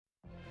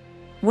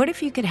What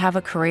if you could have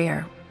a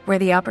career where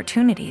the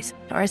opportunities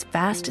are as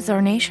vast as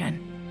our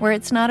nation, where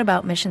it's not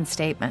about mission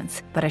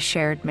statements, but a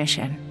shared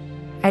mission?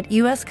 At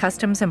U.S.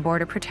 Customs and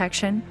Border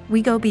Protection,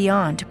 we go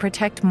beyond to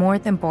protect more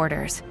than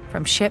borders.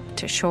 From ship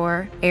to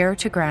shore, air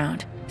to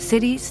ground,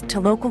 cities to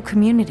local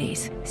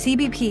communities,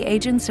 CBP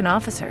agents and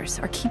officers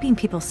are keeping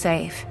people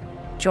safe.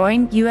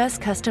 Join U.S.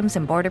 Customs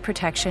and Border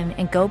Protection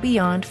and go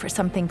beyond for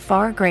something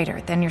far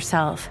greater than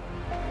yourself.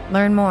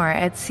 Learn more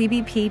at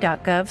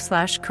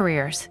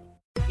cbp.gov/careers.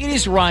 It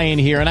is Ryan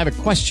here, and I have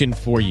a question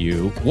for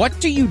you. What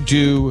do you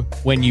do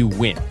when you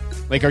win?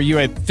 Like, are you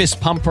a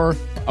fist pumper,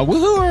 a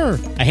woo-hooer,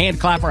 a hand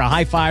clapper, a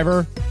high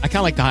fiver? I kind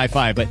of like the high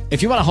five, but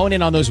if you want to hone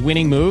in on those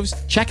winning moves,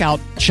 check out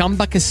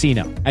Chumba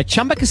Casino. At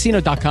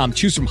ChumbaCasino.com,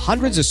 choose from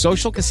hundreds of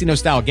social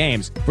casino-style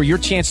games for your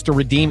chance to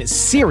redeem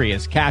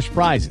serious cash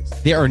prizes.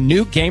 There are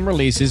new game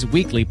releases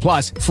weekly,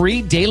 plus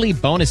free daily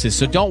bonuses.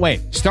 So don't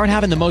wait. Start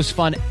having the most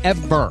fun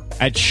ever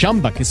at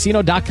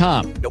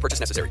ChumbaCasino.com. No purchase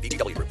necessary.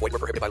 VGW. Void where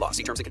prohibited by law.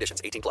 See terms and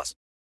conditions. 18+.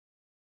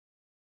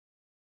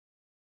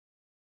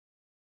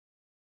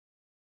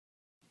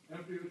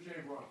 Empty the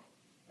chamber on.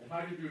 And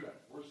how do you do that?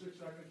 4 to 6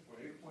 seconds,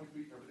 8 to 20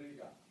 feet, everything you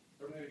got.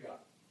 Everything you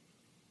got.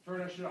 Turn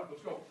that shit up.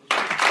 Let's go.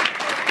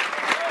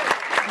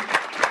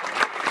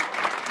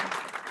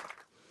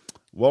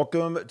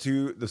 Welcome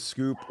to the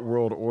Scoop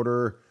World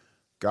Order.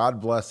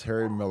 God bless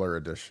Harry Miller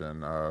edition.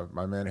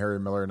 My man Harry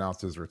Miller announced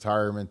his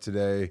retirement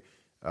today.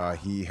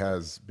 He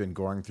has been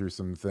going through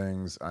some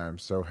things. I am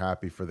so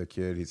happy for the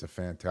kid. He's a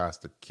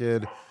fantastic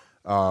kid.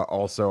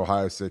 Also,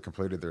 Ohio State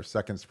completed their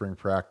second spring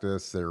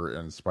practice. They were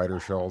in spider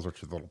shells,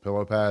 which are little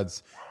pillow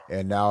pads,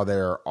 and now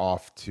they're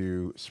off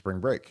to spring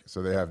break.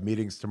 So they have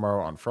meetings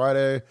tomorrow on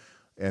Friday,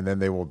 and then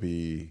they will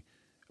be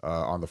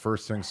on the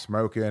first thing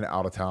smoking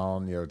out of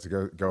town,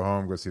 to go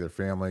home, go see their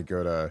family,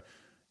 go to,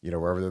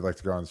 wherever they'd like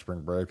to go on spring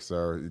break.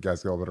 So you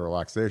guys get a little bit of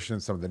relaxation.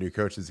 Some of the new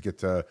coaches get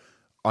to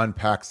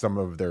unpack some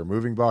of their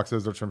moving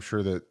boxes, which I'm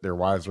sure that their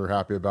wives are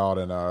happy about.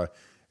 And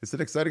it's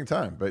an exciting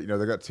time, but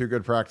they got 2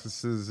 good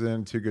practices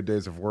in, 2 good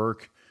days of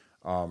work.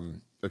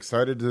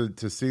 Excited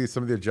to see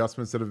some of the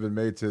adjustments that have been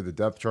made to the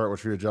depth chart,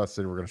 which we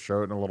adjusted. We're going to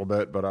show it in a little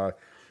bit, but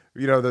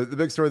the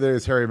big story there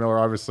is Harry Miller,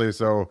 obviously.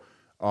 So,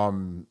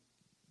 I'm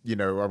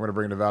going to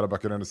bring Nevada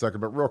Bucket in a second,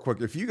 but real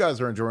quick, if you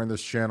guys are enjoying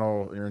this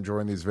channel, you're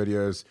enjoying these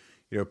videos,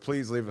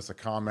 please leave us a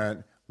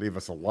comment, leave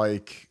us a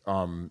like.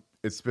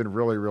 It's been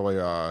really, really,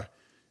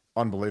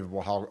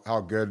 unbelievable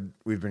how good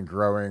we've been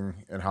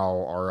growing and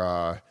how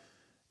our,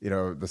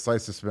 the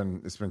site's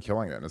it's been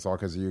killing it, and it's all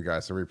because of you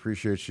guys. So we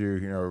appreciate you.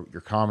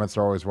 Your comments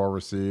are always well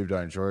received.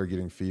 I enjoy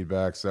getting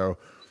feedback. So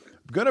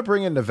I'm going to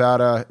bring in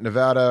Nevada.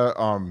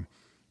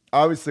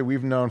 Obviously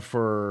we've known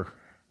for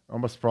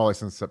almost probably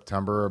since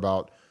September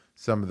about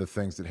some of the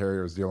things that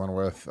Harry was dealing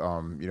with.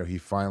 He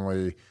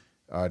finally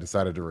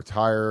decided to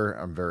retire.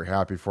 I'm very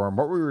happy for him.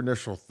 What were your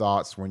initial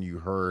thoughts when you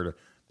heard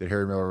that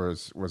Harry Miller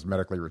was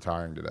medically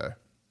retiring today?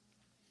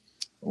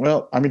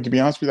 Well, I mean, to be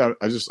honest with you,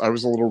 I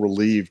was a little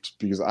relieved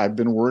because I've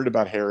been worried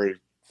about Harry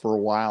for a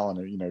while. And,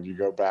 if you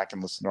go back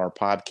and listen to our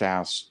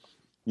podcasts,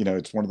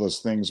 it's one of those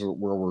things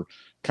where we're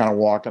kind of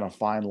walking a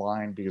fine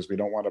line because we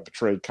don't want to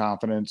betray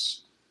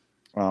confidence.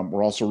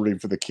 We're also rooting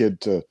for the kid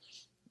to,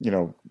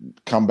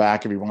 come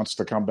back if he wants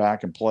to come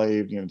back and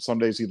play. Some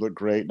days he looked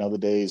great, and other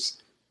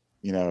days,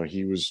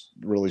 he was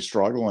really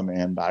struggling.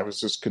 And I was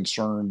just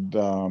concerned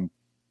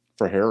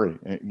for Harry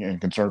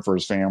and concerned for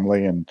his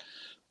family. And,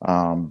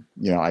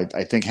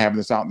 I think having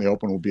this out in the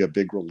open will be a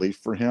big relief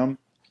for him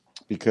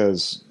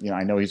because,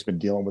 I know he's been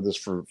dealing with this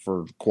for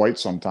quite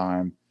some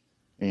time.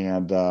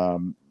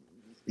 And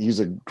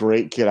he's a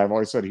great kid. I've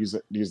always said he's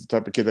the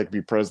type of kid that could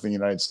be president of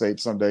the United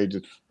States someday,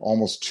 just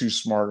almost too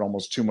smart,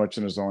 almost too much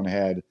in his own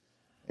head.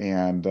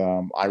 And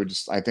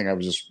I think I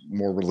was just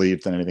more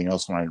relieved than anything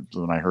else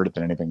when I heard it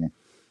than anything.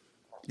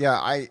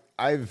 Yeah,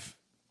 I've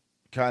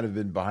kind of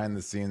been behind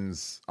the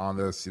scenes on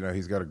this.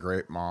 He's got a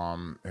great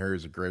mom.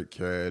 Harry's a great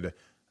kid.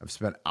 I've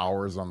spent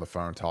hours on the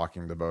phone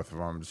talking to both of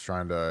them, just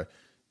trying to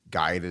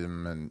guide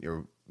him.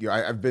 And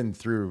I've been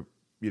through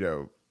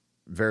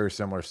very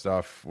similar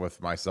stuff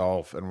with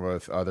myself and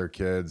with other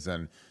kids.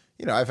 And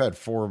I've had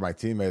 4 of my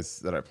teammates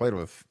that I played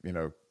with,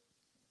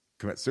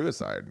 commit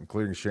suicide,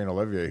 including Shane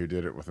Olivier, who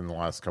did it within the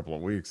last couple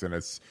of weeks. And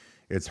it's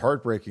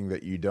heartbreaking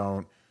that you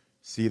don't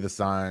see the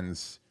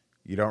signs,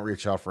 you don't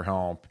reach out for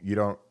help, you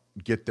don't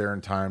get there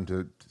in time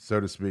to, so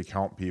to speak,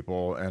 help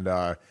people. And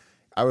I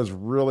was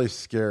really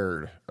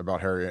scared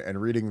about Harry,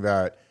 and reading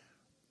that,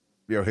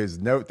 his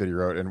note that he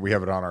wrote, and we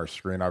have it on our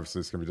screen.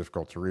 Obviously it's gonna be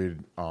difficult to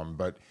read.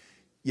 But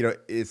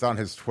it's on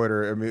his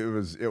Twitter. I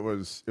mean, it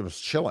was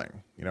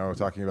chilling,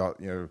 talking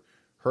about,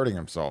 hurting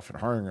himself and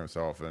harming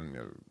himself. And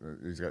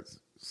he's got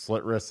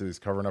slit wrists that he's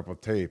covering up with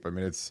tape. I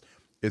mean, it's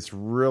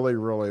really,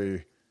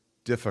 really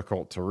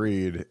difficult to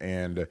read.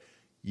 And,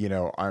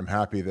 I'm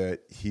happy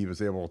that he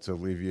was able to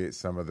alleviate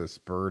some of this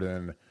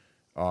burden,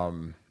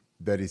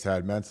 that he's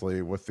had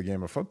mentally with the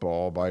game of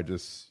football by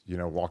just,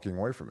 walking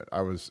away from it.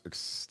 I was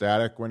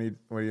ecstatic when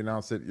he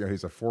announced it.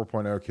 He's a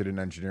 4.0 kid in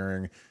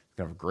engineering. He's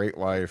gonna have a great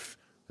life.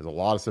 There's a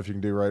lot of stuff you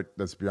can do right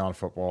that's beyond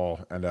football,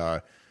 and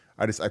I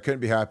couldn't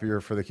be happier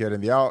for the kid,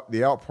 and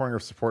the outpouring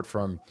of support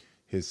from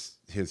his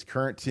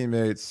current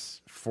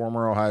teammates,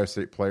 former Ohio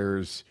State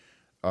players,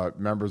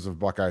 members of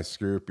Buckeye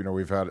Scoop.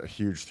 We've had a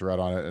huge thread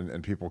on it,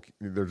 and people,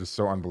 they're just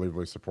so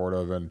unbelievably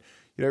supportive, and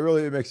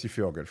it makes you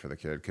feel good for the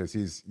kid because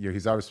he's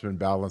obviously been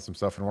battling some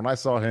stuff. And when I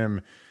saw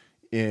him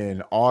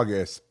in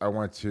August, I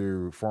went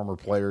to former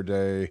player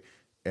day.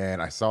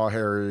 And I saw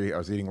Harry. I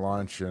was eating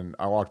lunch, and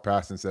I walked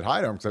past and said hi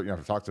to him because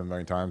I've talked to him a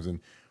million times, and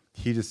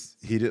he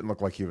didn't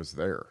look like he was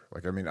there.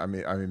 Like I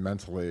mean,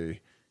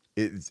 mentally,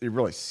 it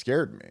really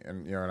scared me.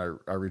 And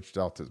I reached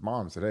out to his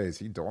mom and said, "Hey, is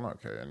he doing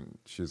okay?" And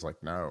she's like,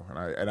 "No."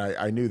 And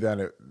I knew then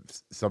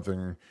it's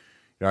something.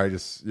 I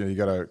just you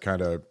got to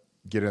kind of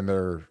get in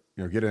there,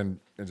 get in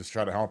and just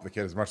try to help the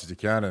kid as much as you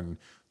can and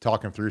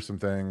talk him through some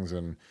things.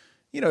 And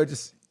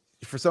just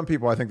for some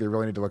people, I think they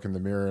really need to look in the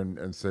mirror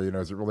and say,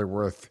 is it really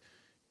worth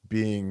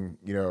being,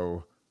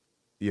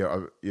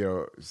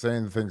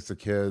 saying things to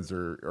kids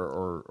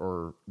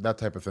or that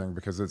type of thing,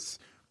 because it's,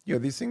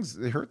 these things,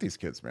 they hurt these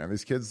kids, man.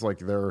 These kids, like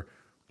they're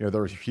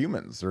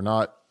humans. They're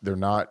not,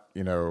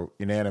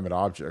 inanimate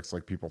objects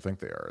like people think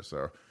they are.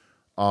 So,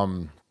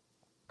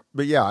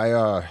 but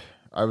yeah,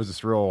 I was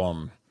just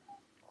real,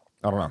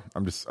 I don't know.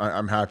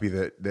 I'm happy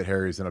that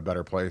Harry's in a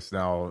better place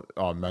now,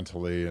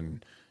 mentally,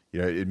 and,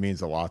 it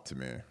means a lot to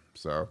me.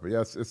 So, but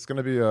yeah, it's going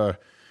to be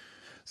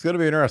it's going to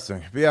be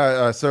interesting. But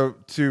yeah, so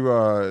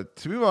to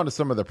move on to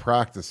some of the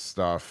practice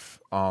stuff,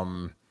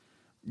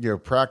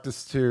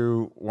 practice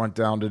 2 went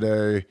down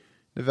today.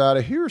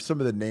 Nevada, here are some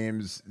of the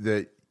names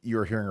that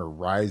you're hearing are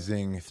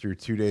rising through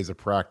 2 days of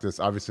practice.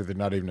 Obviously, they're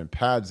not even in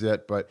pads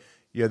yet, but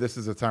this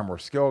is a time where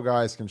skill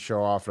guys can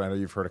show off. And I know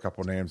you've heard a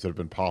couple of names that have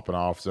been popping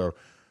off. So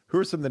who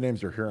are some of the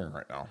names you're hearing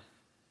right now?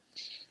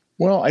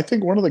 Well, I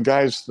think one of the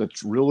guys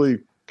that's really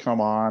come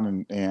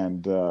on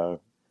and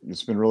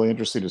it's been really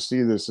interesting to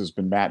see this has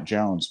been Matt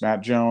Jones.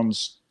 Matt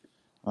Jones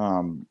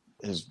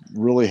has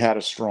really had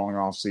a strong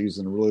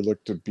offseason, really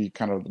looked to be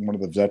kind of one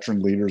of the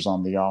veteran leaders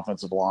on the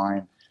offensive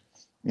line.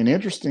 And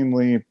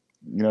interestingly,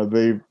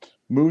 they've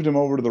moved him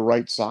over to the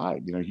right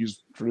side.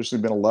 He's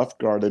traditionally been a left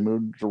guard. They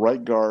moved to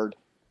right guard.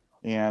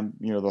 And,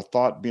 the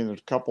thought being, there's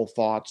a couple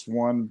thoughts.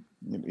 One,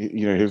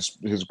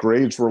 his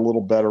grades were a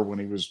little better when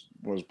he was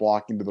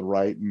blocking to the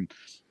right. And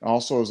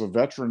also as a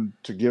veteran,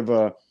 to give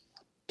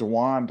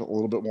DeWand a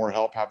little bit more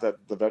help, have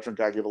the veteran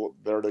guy give a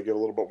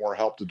little bit more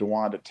help to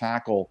DeWand at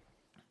tackle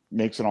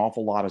makes an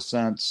awful lot of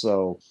sense.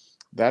 So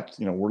that,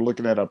 we're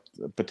looking at a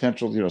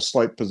potential,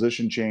 slight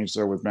position change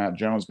there with Matt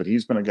Jones, but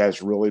he's been a guy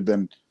that's really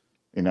been,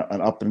 an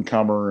up and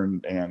comer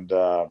and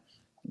a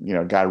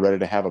guy ready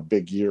to have a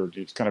big year.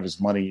 It's kind of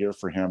his money year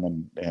for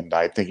him. And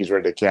I think he's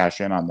ready to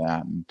cash in on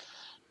that.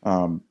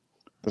 And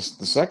the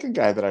second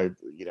guy that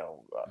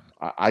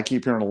I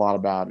keep hearing a lot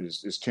about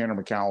is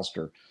Tanner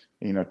McAllister.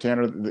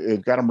 Tanner,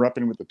 they've got him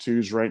repping with the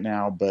 2s right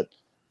now, but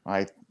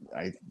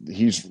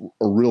he's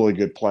a really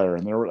good player.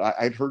 And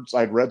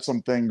I'd read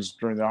some things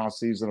during the off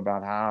season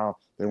about how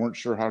they weren't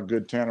sure how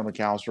good Tanner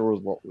McAllister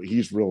was. Well,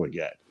 he's really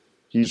good.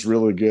 He's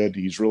really good.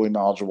 He's really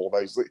knowledgeable.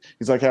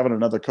 He's like having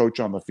another coach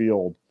on the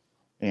field.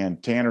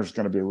 And Tanner's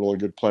going to be a really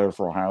good player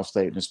for Ohio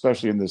State, and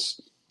especially in this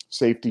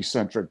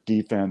safety-centric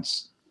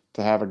defense,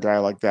 to have a guy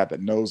like that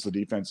knows the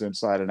defense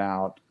inside and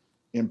out.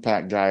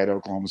 Impact guy at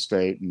Oklahoma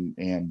State,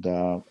 and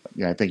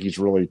I think he's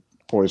really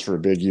poised for a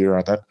big year.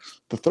 I thought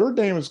the third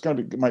name is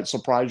might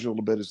surprise you a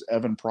little bit is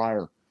Evan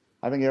Pryor.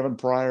 I think Evan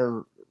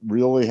Pryor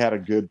really had a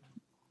good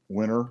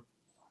winter.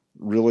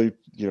 Really,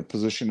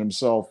 positioned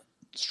himself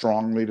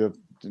strongly to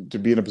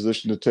be in a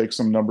position to take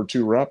some number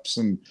 2 reps.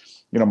 And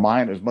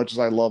Mayan, as much as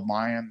I love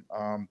Mayan,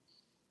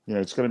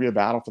 it's going to be a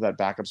battle for that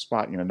backup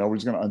spot.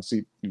 Nobody's going to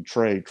unseat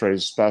Trey.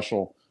 Trey's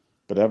special.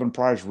 But Evan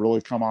Pryor's really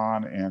come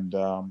on, and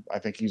I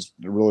think he's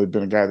really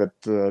been a guy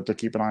that to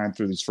keep an eye on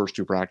through these first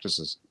 2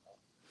 practices.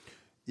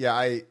 Yeah,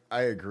 I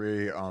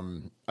agree.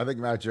 I think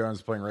Matt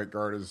Jones playing right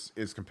guard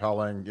is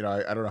compelling.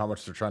 I don't know how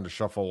much they're trying to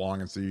shuffle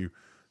along and see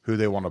who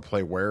they want to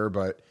play where,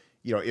 but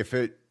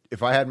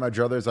if I had my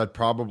druthers, I'd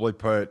probably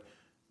put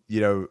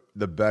the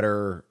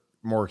better,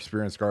 more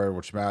experienced guard,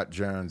 which Matt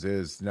Jones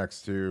is,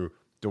 next to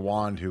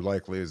DeWand, who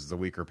likely is the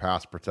weaker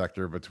pass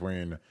protector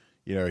between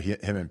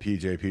him and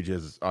PJ. PJ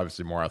is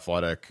obviously more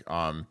athletic,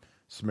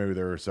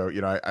 smoother. So,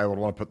 I would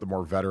want to put the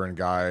more veteran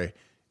guy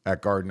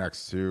at guard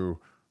next to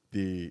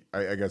the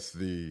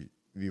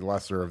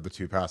lesser of the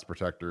 2 pass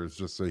protectors,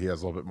 just so he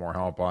has a little bit more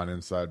help on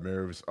inside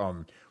moves.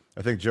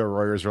 I think Joe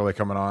Royer's really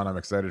coming on. I'm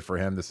excited for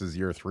him. This is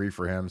year 3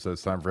 for him, so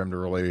it's time for him to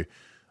really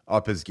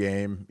up his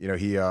game.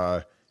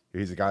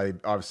 He's a guy,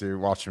 obviously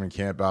watched him in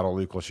camp battle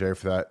Luke Lachey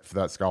for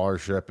that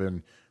scholarship,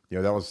 and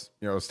that was,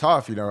 it was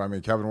tough.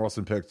 Kevin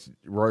Wilson picked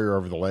Royer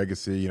over the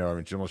legacy.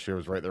 Jim Lachey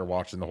was right there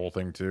watching the whole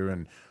thing too.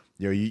 And,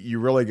 you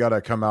really got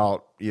to come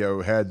out,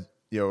 head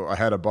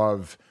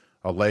above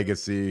a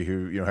legacy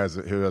who has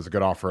a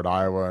good offer at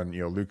Iowa. And,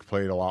 Luke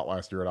played a lot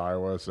last year at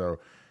Iowa. So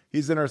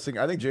he's interesting.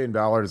 I think Jaden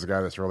Ballard is a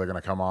guy that's really going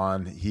to come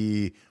on.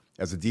 He,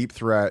 as a deep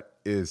threat,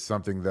 is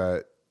something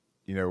that,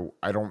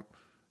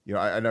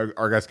 I know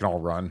our guys can all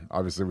run.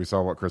 Obviously, we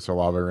saw what Chris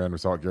Olave ran. We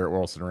saw what Garrett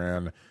Wilson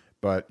ran.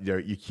 But,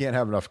 you can't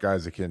have enough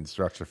guys that can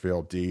stretch the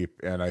field deep.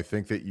 And I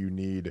think that you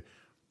need,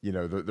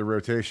 the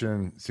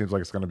rotation seems like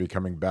it's going to be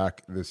coming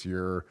back this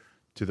year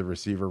to the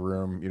receiver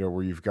room,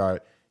 where you've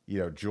got,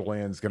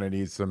 Julian's going to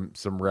need some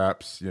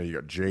reps. You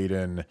got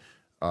Jaden.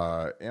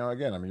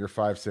 Again, I mean, you're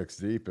 5-6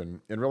 deep. And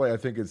really, I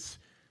think it's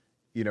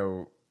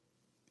going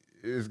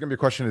to be a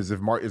question is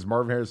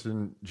Marvin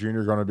Harrison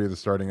Jr. going to be the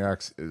starting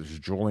X? Is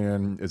it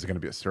going to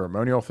be a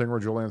ceremonial thing where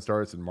Julian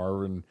starts and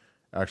Marvin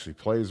actually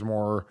plays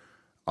more?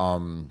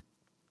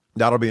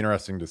 That'll be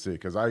interesting to see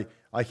because I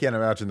can't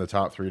imagine the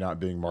top three not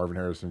being Marvin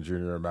Harrison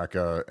Jr.,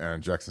 Mecca,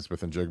 and Jackson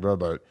Smith and Jigba,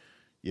 but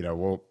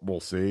we'll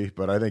see.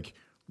 But I think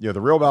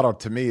the real battle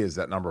to me is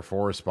that number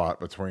 4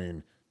 spot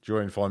between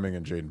Julian Fleming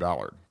and Jaden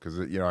Ballard because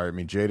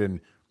Jaden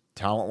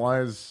talent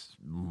wise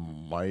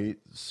might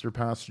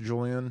surpass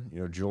Julian.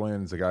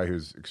 Julian's a guy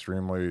who's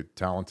extremely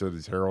talented.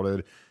 He's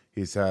heralded.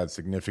 He's had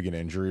significant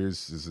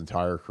injuries his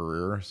entire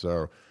career,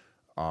 so.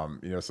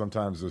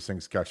 Sometimes those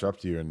things catch up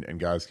to you and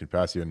guys can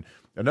pass you. And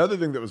another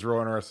thing that was real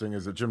interesting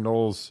is that Jim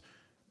Knowles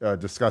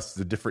discussed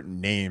the different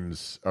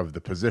names of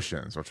the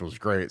positions, which was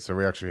great. So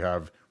we actually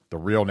have the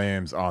real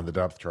names on the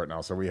depth chart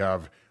now. So we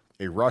have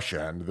a rush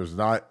end. There's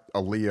not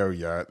a Leo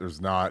yet.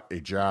 There's not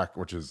a Jack,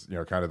 which is,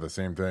 kind of the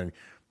same thing.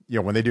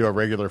 When they do a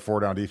regular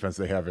 4-down defense,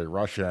 they have a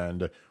rush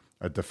end,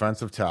 a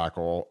defensive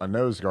tackle, a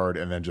nose guard,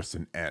 and then just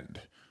an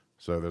end.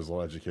 So there's a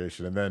little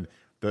education. And then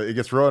it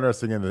gets real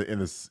interesting in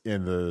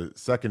the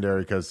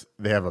secondary because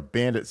they have a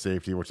bandit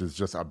safety, which is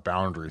just a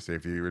boundary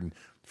safety. And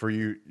for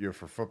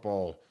for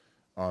football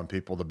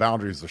people, the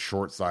boundary is the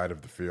short side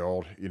of the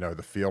field.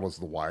 The field is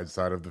the wide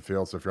side of the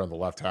field. So if you're on the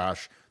left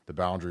hash, the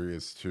boundary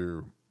is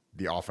to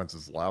the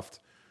offense's left.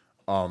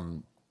 What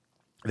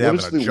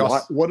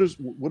is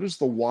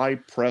the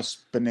wide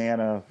press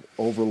banana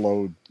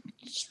overload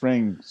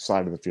string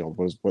side of the field?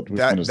 Which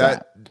one is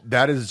that?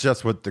 That is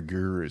just what the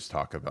gurus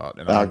talk about.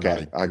 And I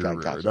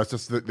got that's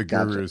just the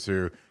gurus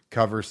who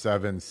cover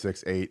 7,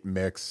 6, 8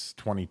 mix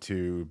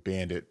 22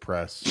 bandit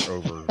press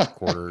over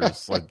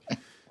quarters. Like,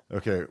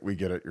 okay, we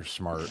get it. You're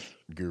smart,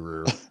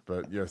 guru.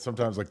 But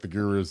sometimes like the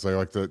gurus, they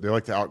like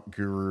to out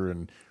guru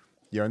and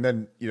and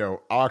then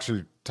I'll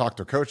actually talk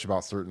to a coach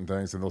about certain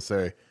things and they'll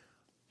say,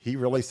 he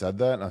really said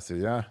that? And I say,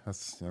 yeah,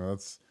 that's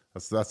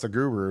a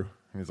guru. And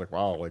he's like,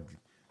 wow, like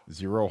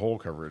 0 hole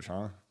coverage,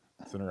 huh?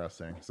 It's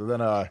interesting. So then,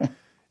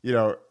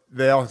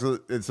 they also,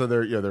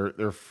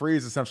 they're free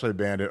is essentially a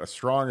bandit. A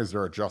strong is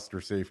their adjuster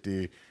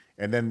safety.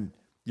 And then,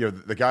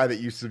 the guy that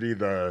used to be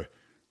the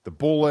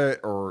bullet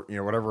or,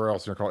 whatever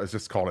else you're called, it's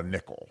just called a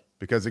nickel.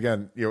 Because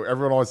again,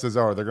 everyone always says,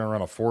 oh, they're going to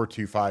run a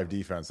 4-2-5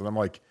 defense. And I'm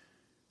like,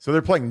 so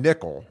they're playing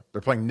nickel.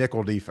 They're playing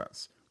nickel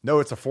defense. No,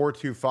 it's a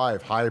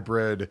 4-2-5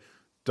 hybrid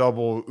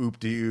double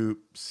oop-de-oop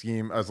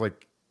scheme. I was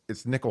like,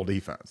 it's nickel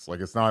defense.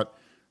 Like, it's not,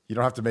 you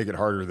don't have to make it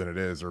harder than it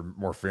is or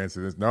more fancy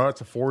than it is. No, it's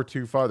a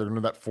 4-2-5. They're going to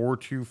do that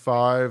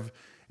 4-2-5.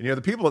 And,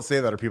 the people that say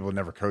that are people that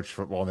never coached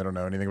football and they don't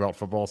know anything about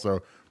football.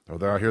 So,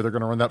 they're out here, they're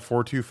going to run that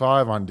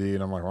 4-2-5 on D.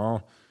 And I'm like,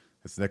 well,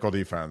 it's nickel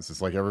defense.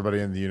 It's like everybody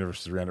in the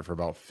universe has ran it for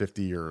about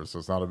 50 years. So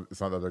it's not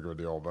that big of a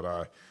deal.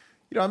 But,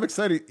 I'm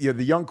excited.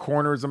 The young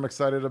corners I'm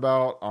excited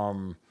about.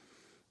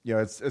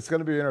 It's going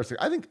to be interesting.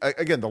 I think,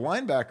 again, the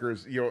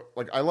linebackers,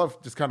 I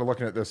love just kind of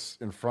looking at this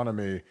in front of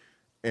me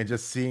and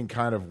just seeing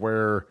kind of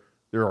where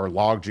there are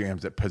log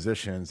jams at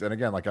positions. And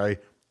again, like I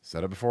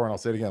said it before and I'll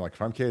say it again, like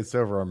if I'm Cade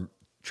Stover, I'm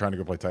trying to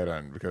go play tight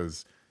end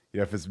because,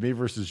 if it's me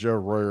versus Joe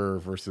Royer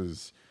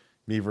versus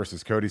me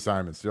versus Cody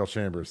Simon, Steele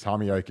Chambers,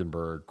 Tommy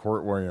Eichenberg,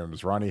 Court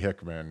Williams, Ronnie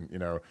Hickman,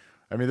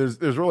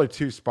 there's really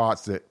 2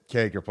 spots that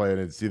Cade could play and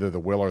it's either the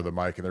Will or the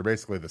Mike and they're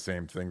basically the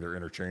same thing. They're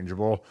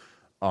interchangeable.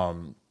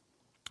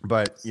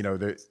 But,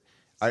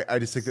 I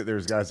just think that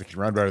there's guys that can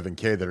run better than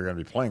Cade that are going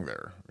to be playing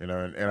there, and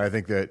I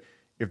think that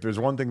if there's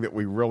one thing that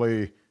we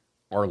really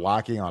are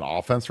lacking on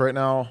offense right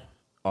now,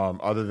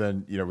 other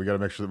than, we got to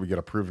make sure that we get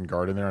a proven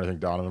guard in there, and I think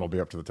Donovan will be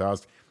up to the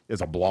task,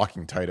 is a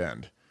blocking tight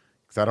end.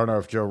 Because I don't know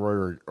if Joe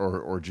Roy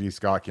or G.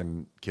 Scott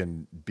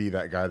can be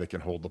that guy that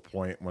can hold the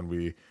point when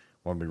we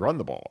run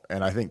the ball.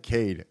 And I think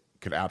Cade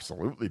could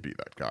absolutely be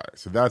that guy.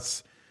 So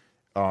that's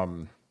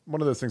one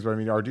of those things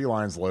where, our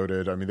D-line's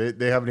loaded.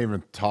 They haven't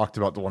even talked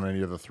about doing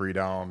any of the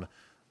 3-down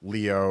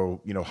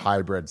Leo,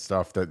 hybrid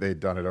stuff that they'd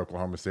done at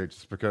Oklahoma State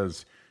just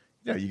because,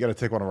 you got to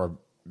take one of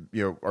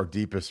our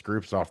deepest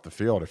groups off the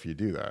field if you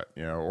do that,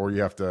 or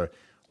you have to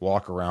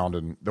walk around.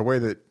 And the way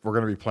that we're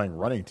going to be playing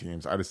running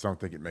teams, I just don't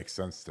think it makes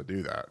sense to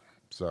do that.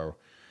 So,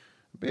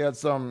 but yeah,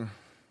 it's going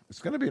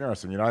to be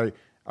interesting.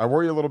 I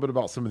worry a little bit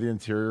about some of the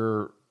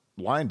interior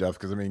line depth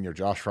because,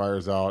 Josh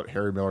Fryer's out,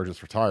 Harry Miller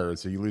just retired.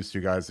 So you lose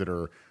 2 guys that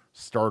are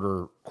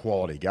starter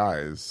quality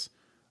guys.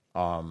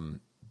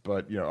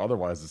 But,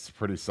 otherwise it's a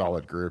pretty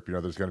solid group.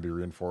 There's going to be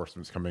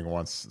reinforcements coming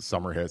once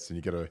summer hits and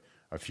you get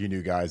a few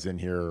new guys in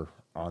here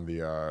on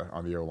the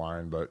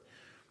O-line. But,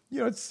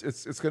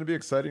 it's going to be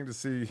exciting to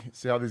see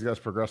how these guys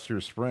progress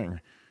through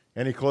spring.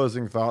 Any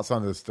closing thoughts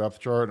on this depth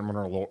chart? I'm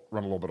going to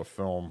run a little bit of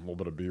film, a little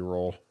bit of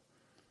B-roll.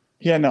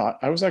 Yeah, no,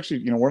 I was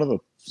actually, one of the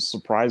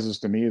surprises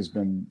to me has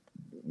been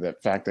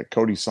that fact that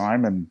Cody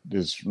Simon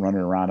is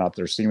running around out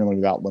there seemingly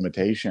without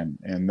limitation.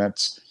 And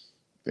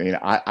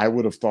I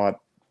would have thought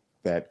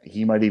that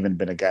he might even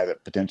been a guy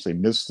that potentially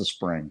missed the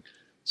spring.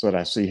 So that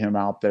I see him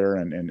out there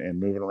and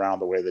moving around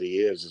the way that he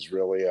is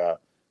really,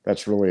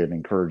 that's really an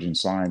encouraging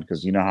sign,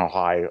 because you know how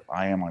high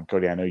I am on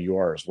Cody. I know you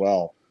are as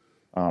well.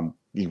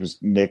 He was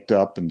nicked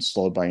up and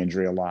slowed by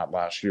injury a lot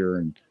last year.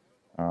 And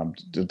I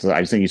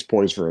think he's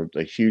poised for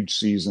a huge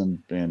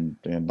season. And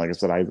like I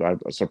said, I'm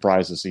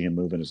surprised to see him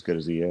moving as good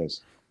as he is.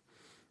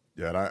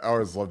 Yeah, and I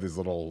always love these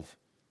little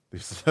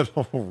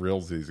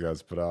reels these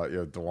guys put out.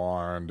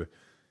 Dwan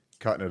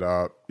cutting it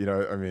up.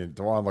 I mean,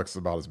 Dwan looks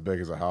about as big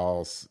as a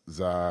house.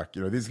 Zach,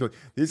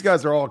 these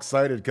guys are all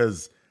excited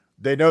because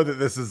they know that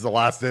this is the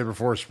last day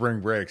before spring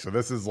break. So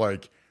this is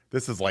like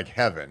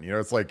heaven.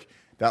 It's like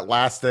that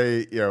last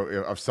day,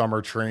 of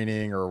summer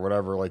training or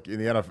whatever. Like in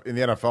the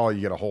NFL,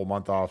 you get a whole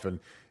month off, and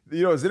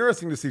it's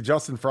interesting to see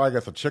Justin Fry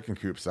got the chicken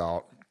coops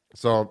out.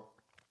 So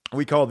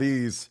we call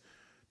these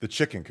the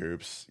chicken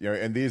coops,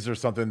 and these are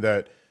something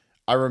that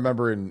I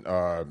remember in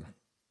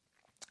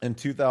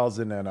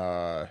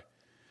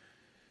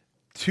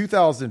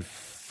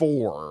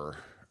 2004,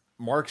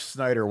 Mark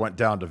Snyder went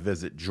down to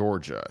visit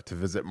Georgia to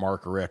visit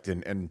Mark Richt,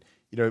 and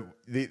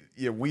we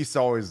used to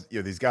always,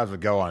 these guys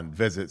would go on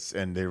visits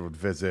and they would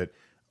visit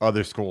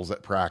other schools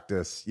at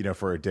practice,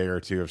 for a day or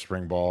two of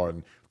spring ball,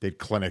 and they'd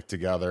clinic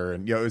together.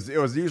 And, it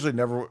was usually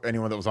never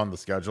anyone that was on the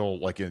schedule,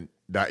 like in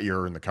that year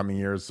or in the coming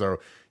years. So,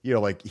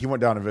 like he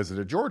went down and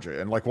visited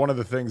Georgia. And like one of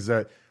the things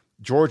that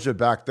Georgia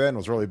back then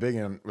was really big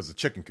in was the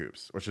chicken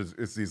coops, which is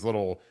it's these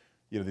little,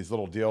 these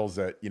little deals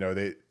that,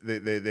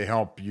 they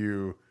help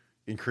you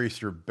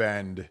increase your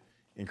bend,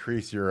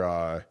 increase your,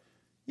 I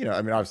mean,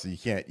 obviously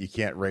you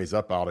can't raise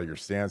up out of your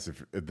stance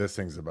if this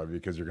thing's above you,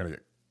 because you're going to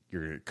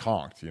get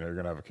conked, you're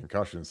going to have a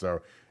concussion.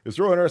 So it's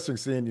really interesting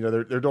seeing,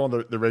 they're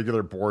doing the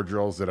regular board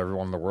drills that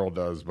everyone in the world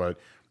does, but,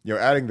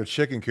 adding the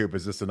chicken coop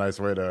is just a nice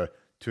way to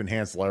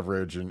enhance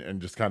leverage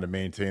and just kind of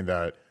maintain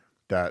that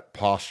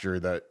posture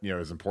that,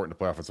 is important to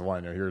play offensive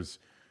line. Here's,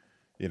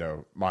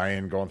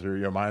 Mayan going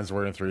through, Mayan's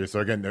wearing 3.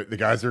 So again, the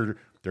guys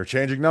they're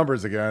changing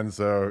numbers again.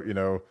 So,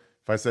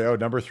 if I say, oh,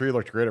 number 3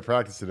 looked great at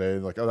practice today,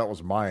 like, oh, that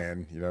was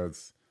Mayan,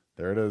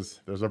 there it is.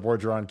 There's our boy,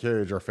 Jerron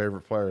Cage, our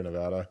favorite player in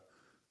Nevada.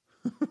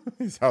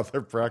 He's out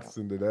there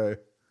practicing today.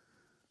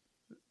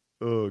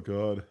 Oh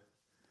God!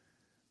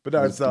 But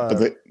no, it's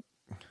do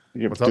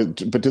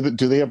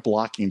they have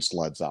blocking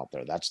sleds out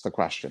there? That's the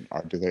question.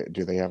 Or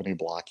do they have any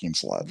blocking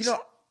sleds?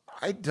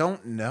 I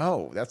don't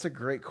know. That's a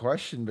great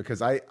question,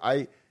 because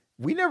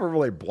we never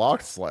really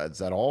blocked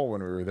sleds at all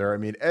when we were there. I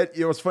mean,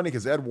 it was funny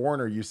because Ed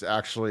Warner used to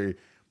actually,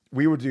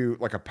 we would do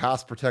like a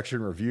pass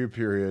protection review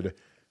period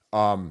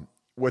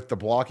with the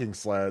blocking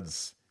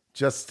sleds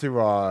just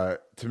to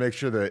make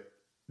sure that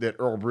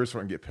Earl Bruce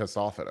wouldn't get pissed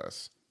off at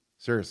us.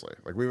 Seriously.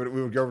 Like we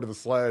would go over to the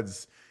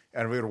sleds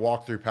and we would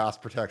walk through pass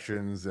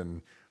protections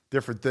and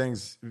different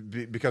things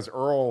because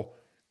Earl,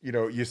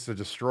 used to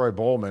destroy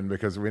Bowman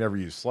because we never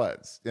used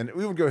sleds. And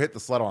we would go hit the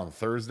sled on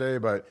Thursday,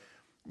 but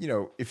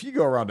if you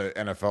go around to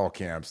NFL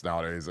camps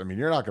nowadays, I mean,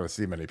 you're not going to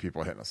see many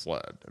people hitting a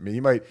sled. I mean,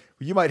 you might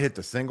hit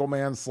the single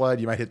man sled,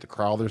 you might hit the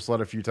Crowther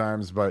sled a few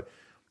times, but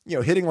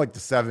hitting like the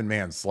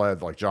 7-man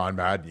sled like John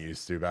Madden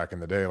used to back in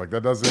the day, like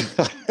that doesn't,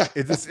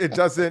 it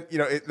doesn't,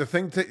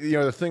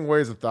 the thing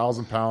weighs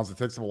 1,000 pounds. It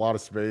takes up a lot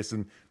of space.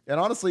 And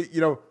honestly,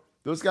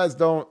 those guys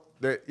the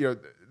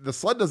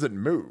sled doesn't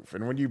move.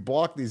 And when you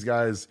block these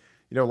guys,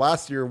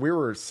 last year we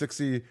were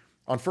 60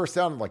 on first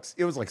down, like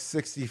it was like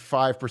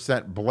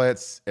 65%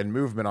 blitz and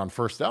movement on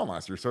first down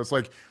last year. So it's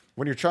like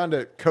when you're trying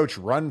to coach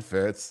run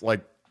fits,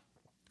 like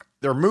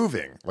they're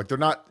moving, like they're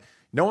not.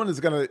 No one is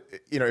going to,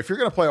 if you're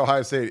going to play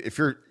Ohio State, if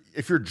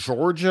you're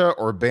Georgia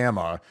or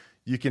Bama,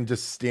 you can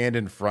just stand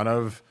in front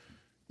of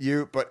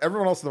you, but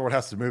everyone else in the world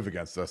has to move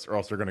against us or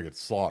else they're going to get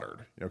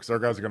slaughtered, because our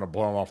guys are going to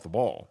blow them off the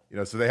ball,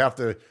 so they have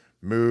to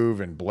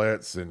move and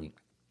blitz and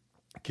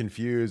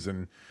confuse.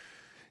 And,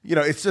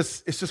 it's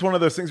just one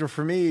of those things where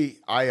for me,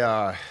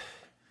 I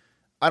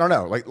don't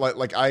know,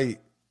 like I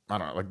don't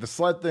know, like the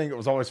sled thing, it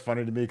was always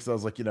funny to me because I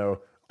was like,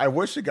 I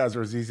wish the guys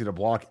were as easy to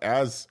block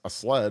as a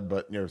sled,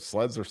 but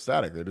sleds are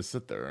static. They just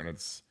sit there, and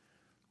it's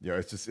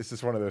it's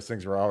just one of those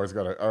things where I always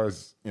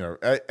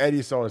Ed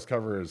used to always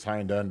cover his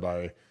hind end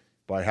by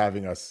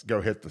having us go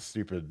hit the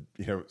stupid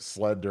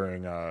sled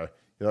during like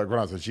when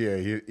I was with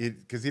GA,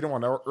 because he didn't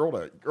want Earl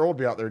would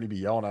be out there and he'd be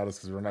yelling at us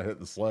because we're not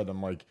hitting the sled.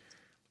 I'm like,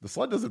 the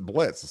sled doesn't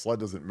blitz, the sled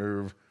doesn't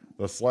move,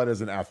 the sled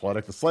isn't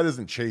athletic, the sled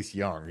isn't Chase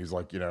Young. He's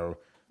like a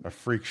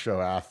freak show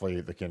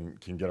athlete that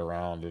can get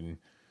around and.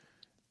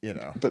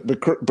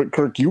 But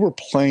Kirk, you were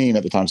playing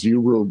at the time, so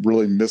you were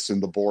really missing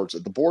the boards.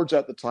 The boards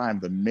at the time,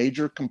 the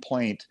major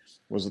complaint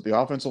was that the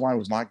offensive line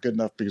was not good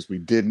enough because we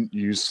didn't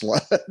use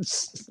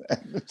sleds.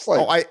 It's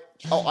like,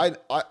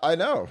 I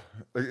know.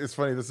 It's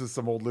funny. This is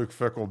some old Luke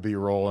Fickell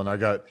B-roll, and I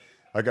got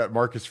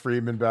Marcus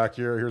Freeman back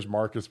here. Here's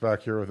Marcus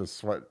back here with his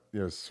sweat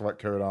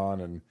coat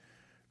on, and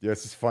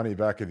it's just funny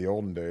back in the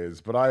olden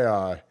days. But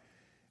I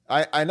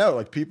I know,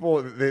 like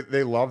people,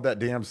 they love that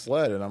damn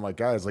sled. And I'm like,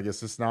 guys, like, it's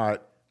just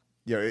not,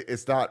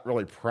 it's not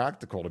really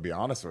practical, to be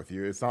honest with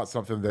you. It's not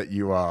something that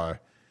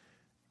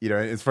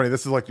it's funny.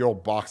 This is like the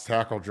old box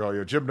tackle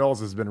drill. Jim Knowles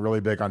has been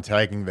really big on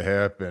tagging the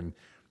hip and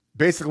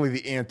basically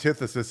the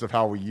antithesis of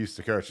how we used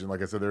to coach. And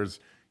like I said, there's,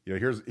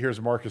 here's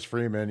Marcus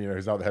Freeman,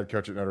 who's now the head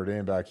coach at Notre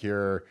Dame back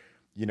here.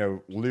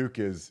 Luke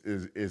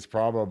is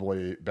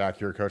probably back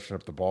here coaching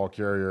up the ball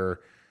carrier.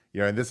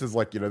 And this is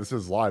like, this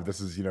is live. This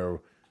is,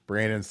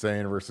 Brandon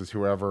Sane versus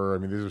whoever. I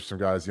mean, these are some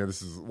guys,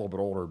 this is a little bit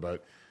older,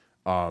 but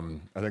I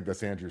think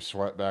that's Andrew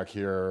Sweat back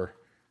here.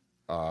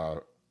 I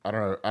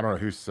don't know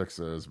who 6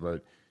 is,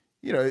 but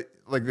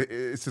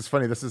it's just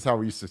funny. This is how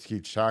we used to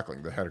teach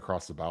tackling, the head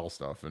across the bow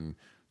stuff. And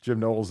Jim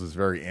Knowles is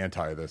very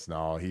anti this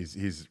now.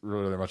 He's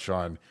really much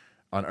on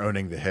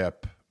owning the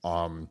hip,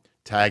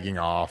 tagging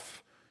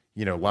off,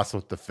 less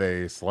with the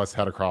face, less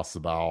head across the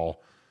bow.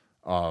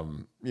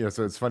 So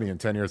it's funny in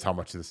 10 years how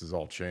much this has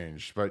all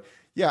changed. But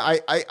yeah,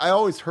 I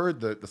always heard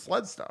the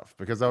sled stuff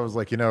because I was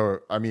like,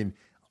 I mean,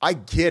 I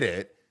get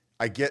it.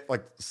 I get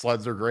like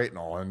sleds are great and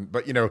all,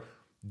 but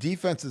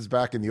defenses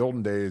back in the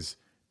olden days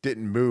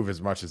didn't move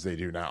as much as they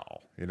do now.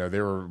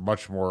 They were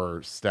much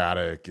more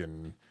static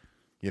and,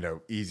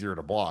 easier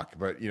to block.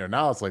 But,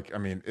 now it's like, I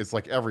mean, it's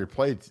like every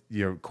play,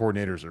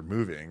 coordinators are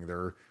moving.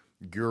 They're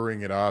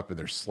gearing it up and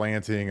they're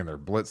slanting and they're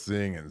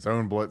blitzing and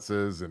zone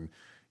blitzes. And,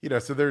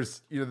 so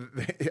there's,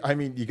 I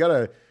mean, you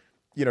gotta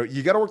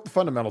work the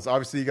fundamentals.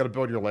 Obviously you got to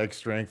build your leg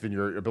strength and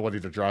your ability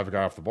to drive a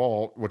guy off the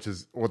ball, which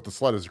is what the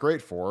sled is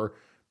great for.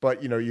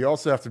 But, you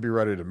also have to be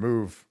ready to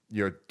move,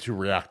 to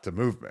react to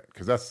movement.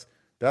 Cause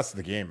that's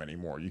the game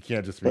anymore. You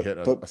can't just be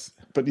hitting.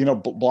 But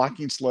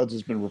blocking sleds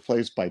has been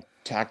replaced by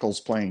tackles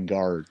playing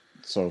guard.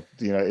 So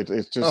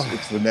it's just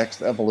it's the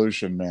next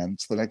evolution, man.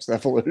 It's the next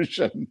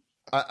evolution.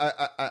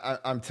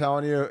 I'm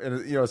telling you,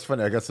 and it's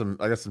funny. I got some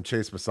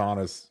Chase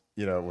Masanas.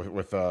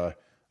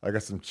 I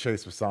got some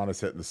Chase Masanas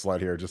hitting the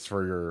sled here just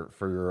for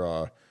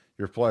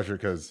your pleasure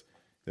because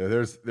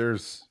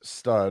there's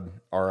Stud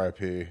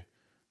R.I.P.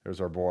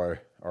 There's our boy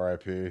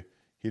R.I.P.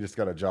 He just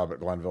got a job at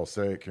Glenville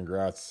State.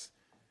 Congrats.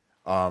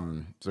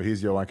 So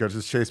he's the O-line coach.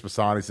 This is Chase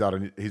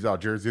Masson. He's out of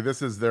Jersey.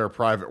 This is their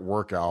private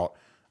workout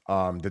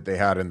that they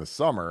had in the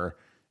summer,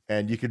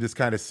 and you could just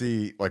kind of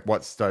see like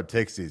what Stud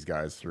takes these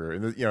guys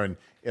through. And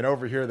and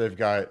over here they've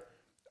got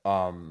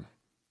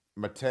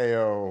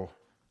Mateo.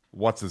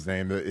 What's his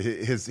name?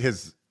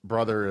 His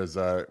brother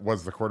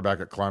was the quarterback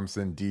at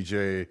Clemson.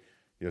 DJ.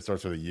 It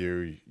starts with a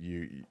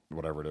U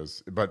whatever it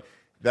is. But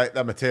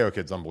that Mateo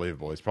kid's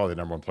unbelievable. He's probably the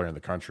number 1 player in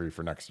the country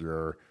for next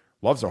year.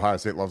 Loves Ohio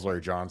State, loves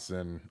Larry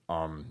Johnson.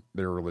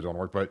 They were really doing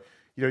work. But,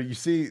 you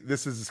see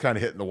this is just kind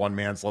of hitting the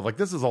 1-man sled. Like,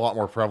 this is a lot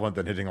more prevalent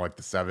than hitting, like,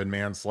 the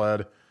 7-man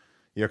sled,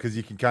 because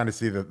you can kind of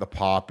see the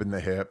pop in the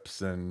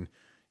hips. And,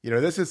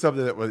 this is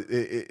something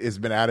that has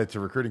been added to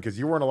recruiting because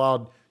you weren't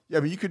allowed. Yeah,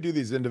 I mean, you could do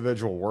these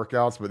individual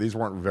workouts, but these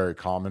weren't very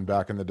common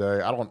back in the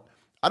day. I don't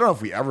know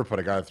if we ever put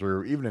a guy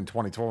through, even in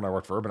 2012 when I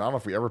worked for Urban, I don't know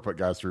if we ever put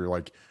guys through,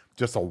 like,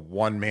 just a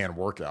 1-man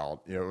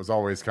workout. It was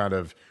always kind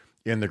of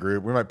in the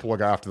group. We might pull a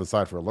guy off to the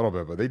side for a little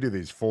bit, but they do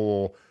these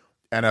full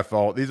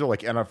NFL. These are like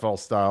NFL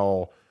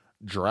style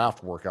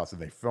draft workouts, and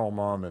they film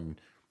them,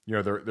 and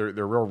they're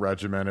real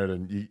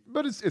regimented.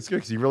 But it's good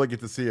because you really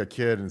get to see a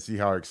kid and see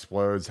how he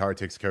explodes, how he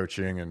takes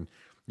coaching. And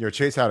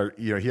Chase had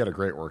he had a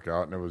great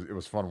workout, and it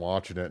was fun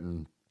watching it.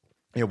 And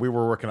we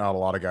were working out a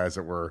lot of guys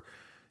that were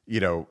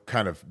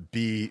kind of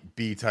B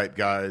type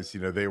guys.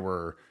 They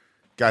were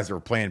guys that were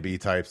playing B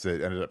types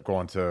that ended up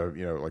going to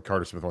like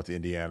Carter Smith went to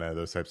Indiana,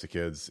 those types of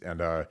kids.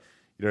 And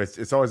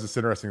it's always just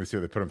interesting to see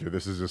what they put them through.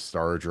 This is just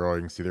star drill.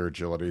 You can see their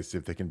agility, see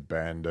if they can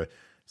bend,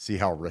 see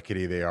how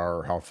rickety they are,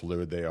 or how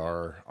fluid they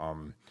are.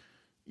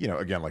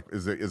 Again, like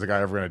is a guy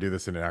ever going to do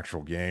this in an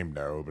actual game?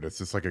 No, but it's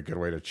just like a good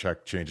way to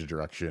check change of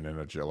direction and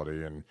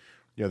agility. And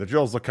the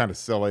drills look kind of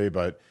silly,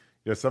 but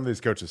some of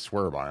these coaches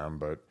swear by them.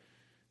 But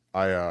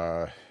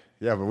but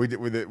we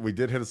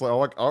did hit a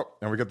sled.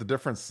 And we got the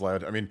different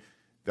sled. I mean,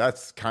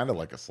 that's kind of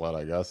like a sled,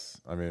 I guess.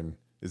 I mean,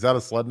 is that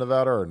a sled,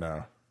 Nevada, or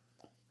no?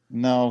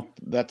 No,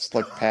 that's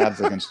like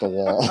pads against a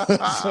wall.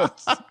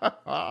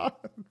 I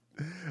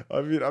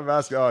mean, I'm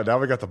asking. Oh, now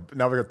we got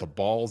the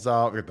balls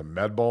out. We got the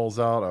med balls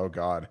out. Oh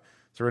God,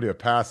 so we're gonna do a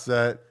pass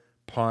set,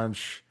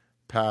 punch,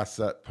 pass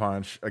set,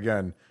 punch.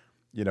 Again,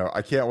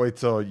 I can't wait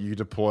till you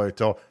deploy.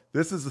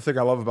 This is the thing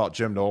I love about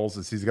Jim Knowles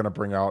is he's gonna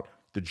bring out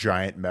the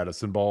giant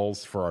medicine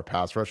balls for our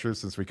pass rushers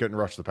since we couldn't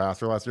rush the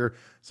passer last year.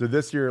 So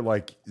this year,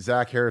 like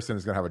Zach Harrison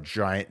is gonna have a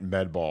giant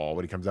med ball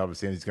when he comes out of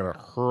his hand. He's gonna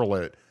hurl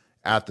it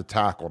at the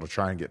tackle to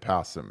try and get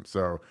past him.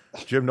 So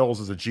Jim Knowles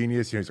is a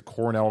genius. He's a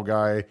Cornell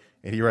guy,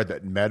 and he read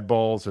that med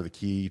balls are the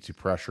key to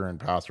pressure and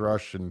pass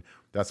rush, and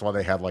that's why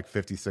they had like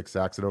 56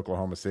 sacks at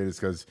Oklahoma State is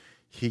because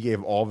he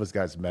gave all of his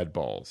guys med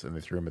balls, and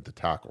they threw them at the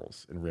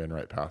tackles and ran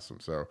right past them.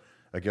 So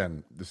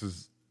again, this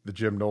is the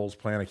Jim Knowles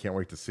plan. I can't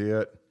wait to see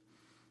it.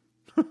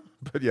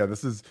 But yeah,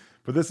 this is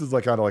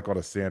like kind of like what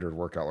a standard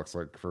workout looks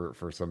like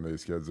for some of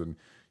these kids. And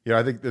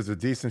I think there's a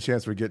decent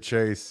chance we get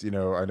Chase. I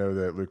know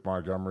that Luke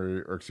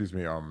Montgomery, or excuse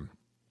me,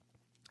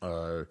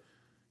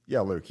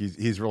 yeah, Luke,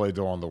 he's really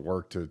doing the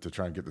work to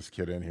try and get this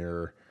kid in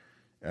here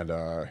and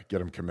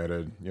get him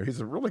committed. You know, he's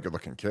a really good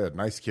looking kid,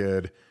 nice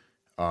kid.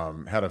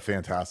 Had a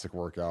fantastic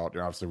workout. You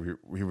know, obviously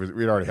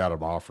we'd already had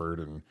him offered,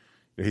 and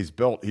you know, he's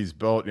built. You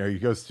know,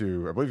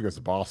 I believe he goes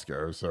to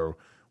Bosco. So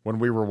when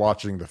we were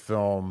watching the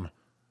film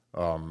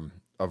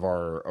of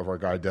our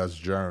guy Des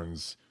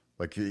Jones,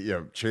 like, you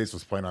know, Chase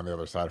was playing on the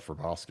other side for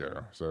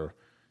Bosco. So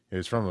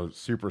he's from a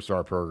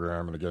superstar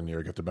program, and again, you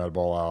know, get the med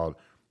ball out,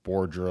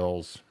 board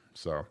drills.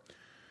 So,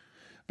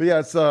 but yeah,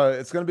 it's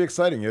going to be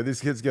exciting. You know,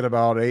 these kids get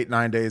about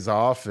 8-9 days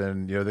off,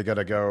 and you know, they got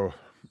to go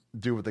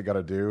do what they got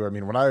to do. I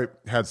mean, when I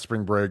had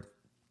spring break,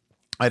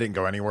 I didn't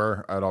go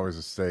anywhere. I'd always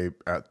just stay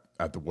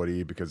at the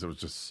Woody because it was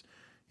just,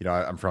 you know,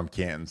 I'm from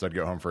Canton, so I'd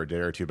go home for a day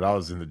or two, but I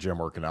was in the gym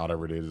working out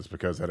every day just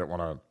because I didn't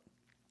want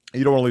to,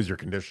 you don't want to lose your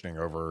conditioning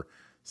over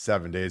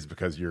 7 days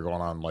because you're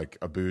going on like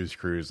a booze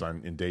cruise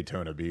in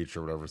Daytona Beach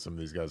or whatever some of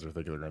these guys are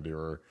thinking they're going to do.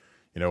 Or,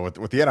 you know, with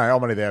the NIL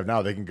money they have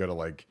now, they can go to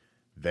like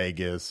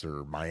Vegas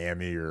or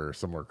Miami or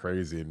somewhere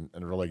crazy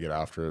and really get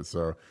after it.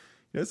 So, you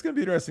know, it's going to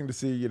be interesting to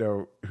see, you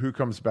know, who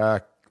comes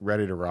back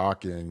ready to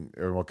rock and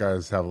what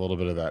guys have a little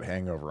bit of that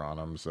hangover on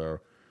them. So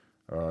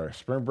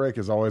spring break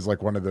is always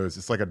like one of those,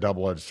 it's like a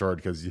double-edged sword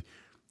because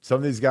some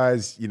of these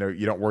guys, you know,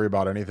 you don't worry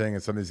about anything,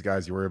 and some of these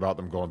guys, you worry about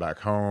them going back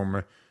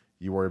home.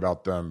 You worry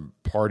about them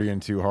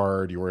partying too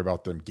hard. You worry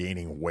about them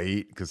gaining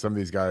weight because some of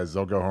these guys,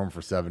 they'll go home for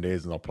 7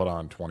 days and they'll put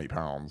on 20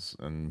 pounds.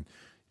 And,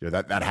 you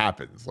know, that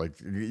happens. Like,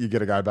 you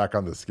get a guy back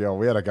on the scale.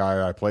 We had a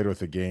guy I played with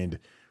that gained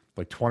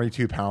like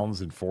 22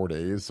 pounds in 4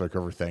 days, like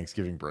over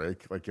Thanksgiving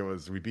break. Like,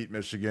 we beat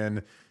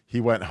Michigan.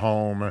 He went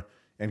home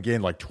and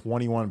gained like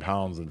 21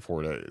 pounds in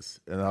 4 days.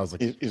 And I was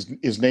like, does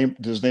his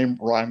name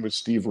rhyme with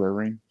Steve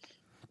Rearing?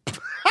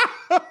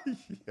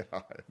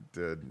 Yeah, it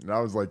did. And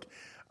I was like,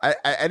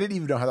 I didn't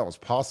even know how that was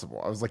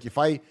possible. I was like,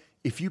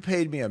 if you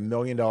paid me $1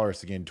 million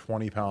to gain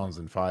 20 pounds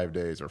in 5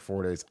 days or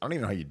 4 days, I don't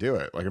even know how you do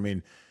it. Like, I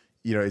mean,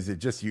 you know, is it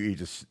just you eat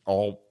just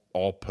all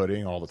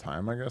pudding all the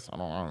time? I guess I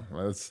don't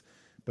know.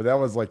 But that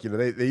was like, you know,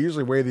 they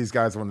usually weigh these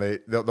guys when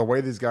they'll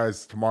weigh these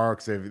guys tomorrow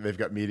because they've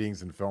got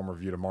meetings and film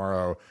review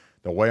tomorrow.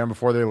 They'll weigh them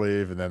before they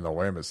leave, and then they'll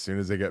weigh them as soon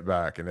as they get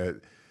back. And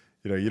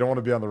you know, you don't want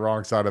to be on the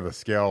wrong side of the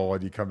scale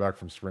when you come back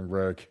from spring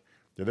break.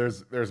 Yeah,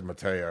 there's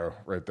Mateo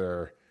right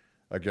there.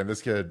 Again,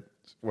 this kid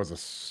was a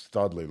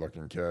studly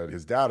looking kid.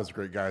 His dad is a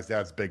great guy. His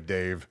dad's Big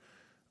Dave.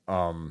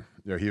 You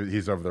know,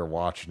 he's over there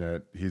watching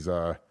it. He's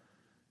a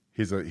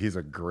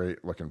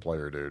great looking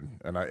player, dude.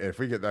 And if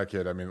we get that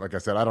kid, I mean, like I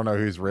said, I don't know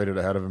who's rated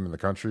ahead of him in the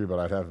country, but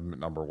I'd have him at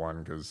number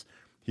one because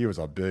he was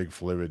a big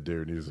fluid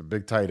dude. He was a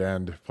big tight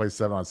end, plays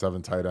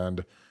 7-on-7 tight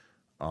end.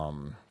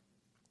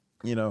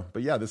 You know,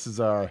 but yeah, this is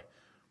a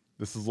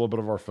little bit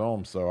of our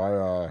film. So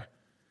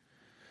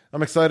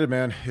I'm excited,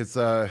 man. It's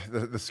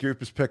the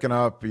scoop is picking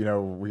up. You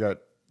know, we got,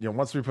 you know,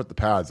 once we put the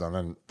pads on,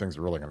 then things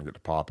are really going to get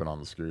to popping on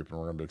the scoop, and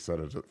we're going to be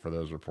excited for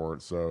those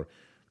reports. So,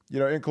 you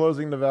know, in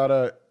closing,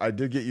 Nevada, I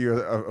did get you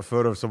a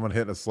photo of someone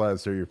hitting a sled.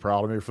 So you're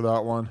proud of me for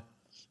that one?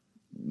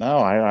 No,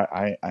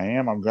 I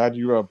am. I'm glad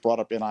you brought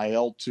up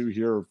NIL too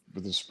here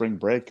with the spring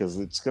break because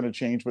it's going to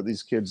change what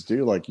these kids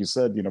do. Like you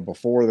said, you know,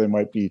 before they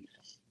might be,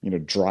 you know,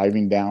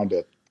 driving down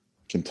to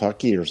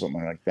Kentucky or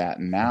something like that.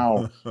 And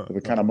now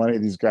the kind of money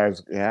these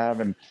guys have,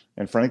 and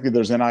frankly,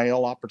 there's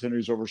NIL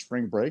opportunities over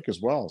spring break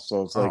as well.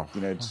 So it's like,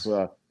 you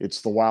know,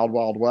 it's the wild,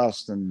 wild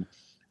west, and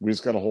we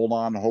just got to hold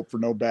on, hope for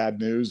no bad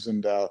news,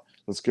 and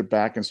let's get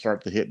back and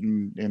start the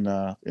hitting in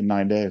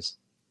 9 days.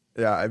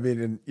 Yeah, I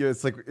mean, and you know,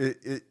 it's like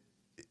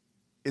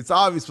it's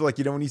obvious, but like,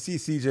 you know, when you see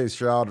CJ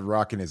Stroud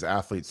rocking his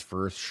Athletes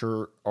First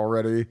shirt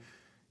already,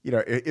 you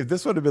know, if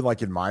this would have been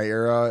like in my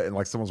era and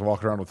like someone's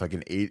walking around with like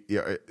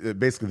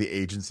basically the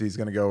agency he's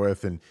going to go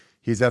with, and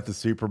he's at the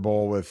Super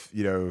Bowl with,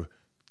 you know,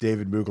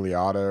 David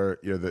Mugliata,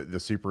 you know, the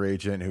super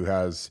agent who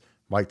has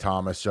Mike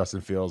Thomas,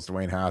 Justin Fields,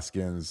 Dwayne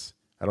Haskins.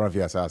 I don't know if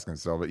he has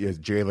Haskins still, but he has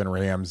Jalen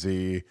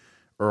Ramsey,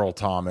 Earl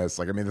Thomas.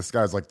 Like, I mean, this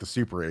guy's like the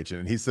super agent,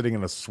 and he's sitting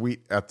in a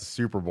suite at the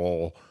Super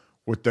Bowl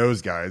with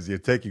those guys, you know,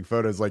 taking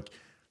photos. Like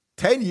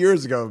 10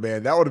 years ago,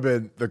 man, that would have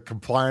been the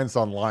compliance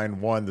on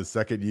line one. The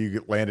second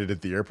you landed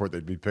at the airport,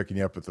 they'd be picking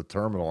you up at the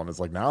terminal. And it's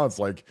like, now it's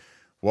like,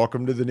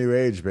 welcome to the new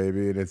age,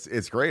 baby. And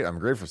it's great. I'm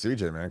great for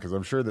CJ, man, because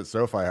I'm sure that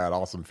SoFi had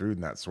awesome food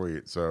in that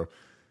suite. So,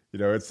 you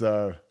know, it's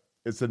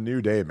a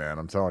new day, man.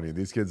 I'm telling you,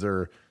 these kids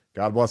are,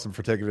 God bless them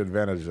for taking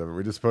advantage of it.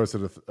 We just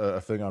posted a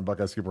thing on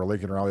Buckeye Scoop where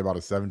Lincoln Riley bought a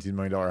 $17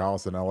 million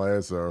house in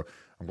LA. So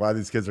I'm glad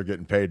these kids are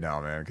getting paid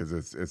now, man, because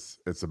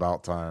it's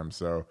about time.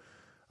 So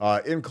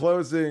in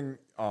closing,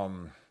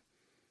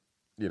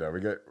 you know,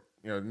 we get,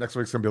 you know, next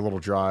week's gonna be a little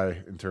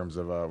dry in terms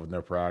of with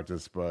no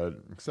practice, but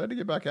I'm excited to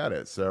get back at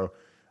it. So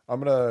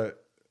I'm gonna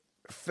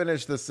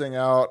finish this thing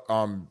out.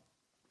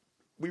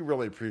 We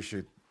really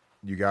appreciate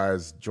you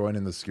guys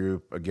joining the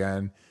scoop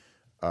again,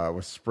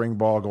 with spring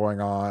ball going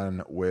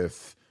on,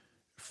 with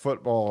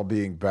football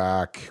being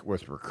back,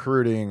 with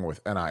recruiting,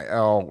 with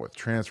NIL, with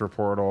transfer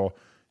portal.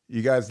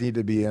 You guys need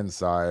to be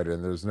inside,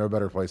 and there's no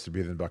better place to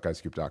be than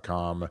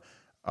BuckeyeScoop.com.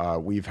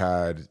 We've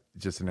had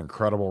just an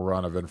incredible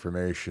run of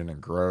information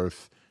and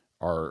growth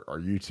Our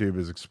YouTube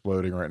is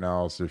exploding right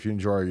now. So if you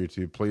enjoy our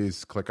YouTube,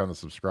 please click on the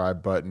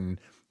subscribe button,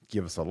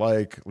 give us a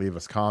like, leave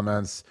us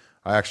comments.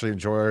 I actually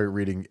enjoy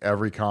reading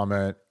every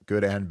comment,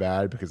 good and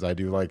bad, because I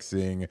do like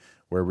seeing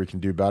where we can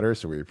do better.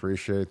 So we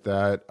appreciate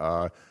that.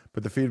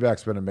 But the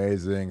feedback's been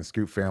amazing.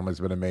 Scoop family's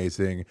been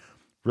amazing.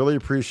 Really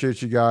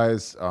appreciate you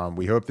guys.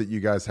 We hope that you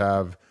guys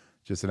have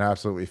just an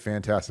absolutely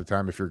fantastic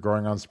time. If you're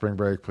going on spring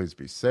break, please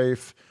be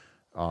safe.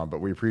 But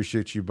we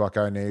appreciate you,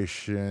 Buckeye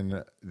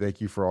Nation. Thank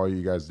you for all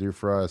you guys do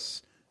for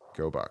us.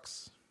 Go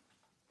Bucks.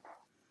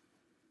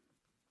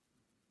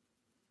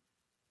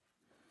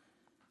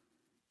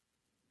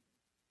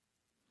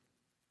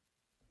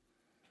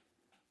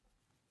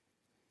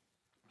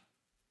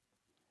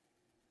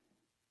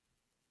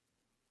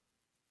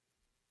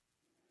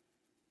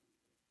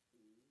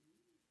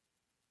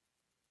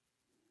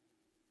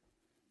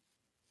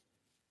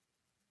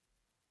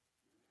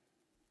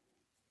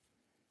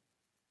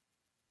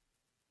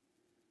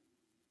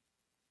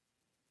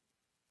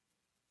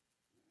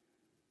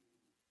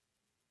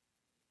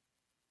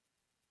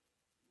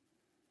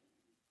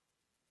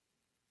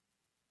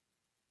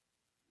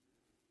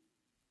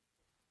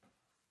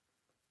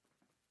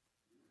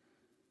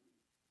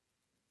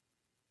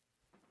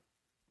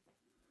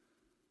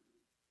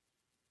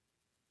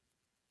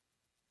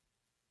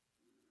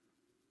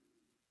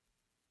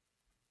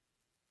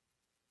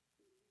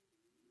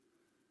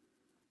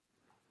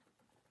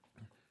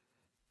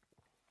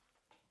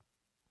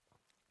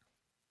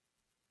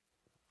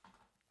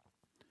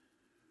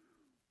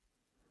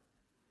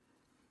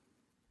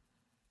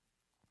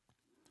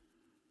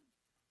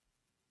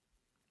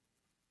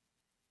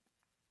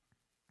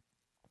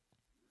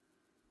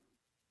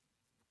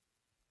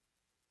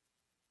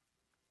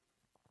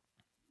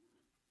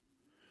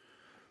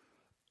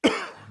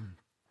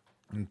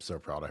 I'm so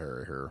proud of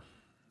Harry here.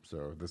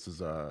 So this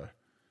is a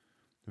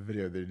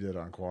video they did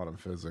on quantum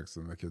physics,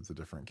 and the kid's a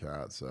different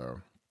cat. So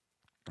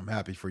I'm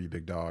happy for you,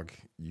 big dog.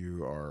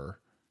 You are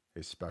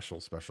a special,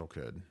 special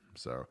kid.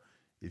 So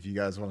if you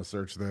guys want to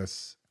search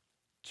this,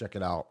 check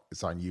it out.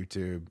 It's on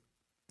YouTube.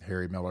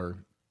 Harry Miller.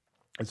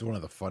 It's one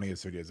of the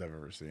funniest videos I've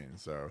ever seen.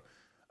 So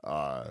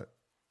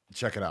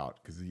check it out,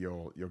 because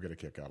you'll get a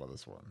kick out of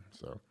this one.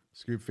 So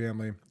Scoop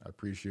family, I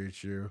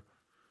appreciate you.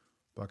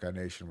 Buckeye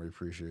Nation, we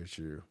appreciate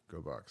you.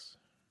 Go Bucks.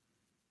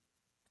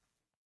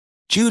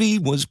 Judy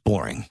was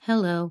boring.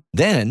 Hello.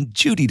 Then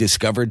Judy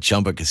discovered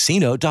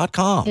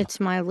ChumbaCasino.com. It's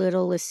my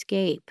little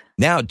escape.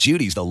 Now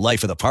Judy's the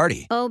life of the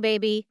party. Oh,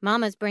 baby,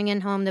 mama's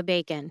bringing home the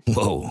bacon.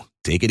 Whoa,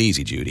 take it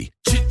easy, Judy.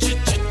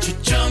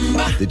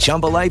 The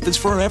Chumba life is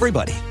for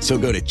everybody. So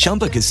go to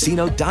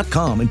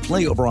ChumbaCasino.com and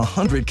play over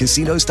 100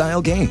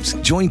 casino-style games.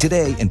 Join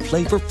today and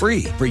play for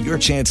free for your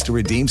chance to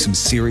redeem some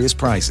serious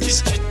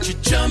prizes.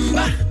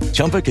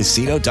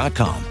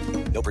 ChumbaCasino.com.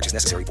 No purchase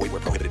necessary. Void where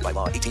prohibited by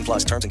law. 18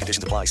 plus terms and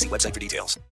conditions apply. See website for details.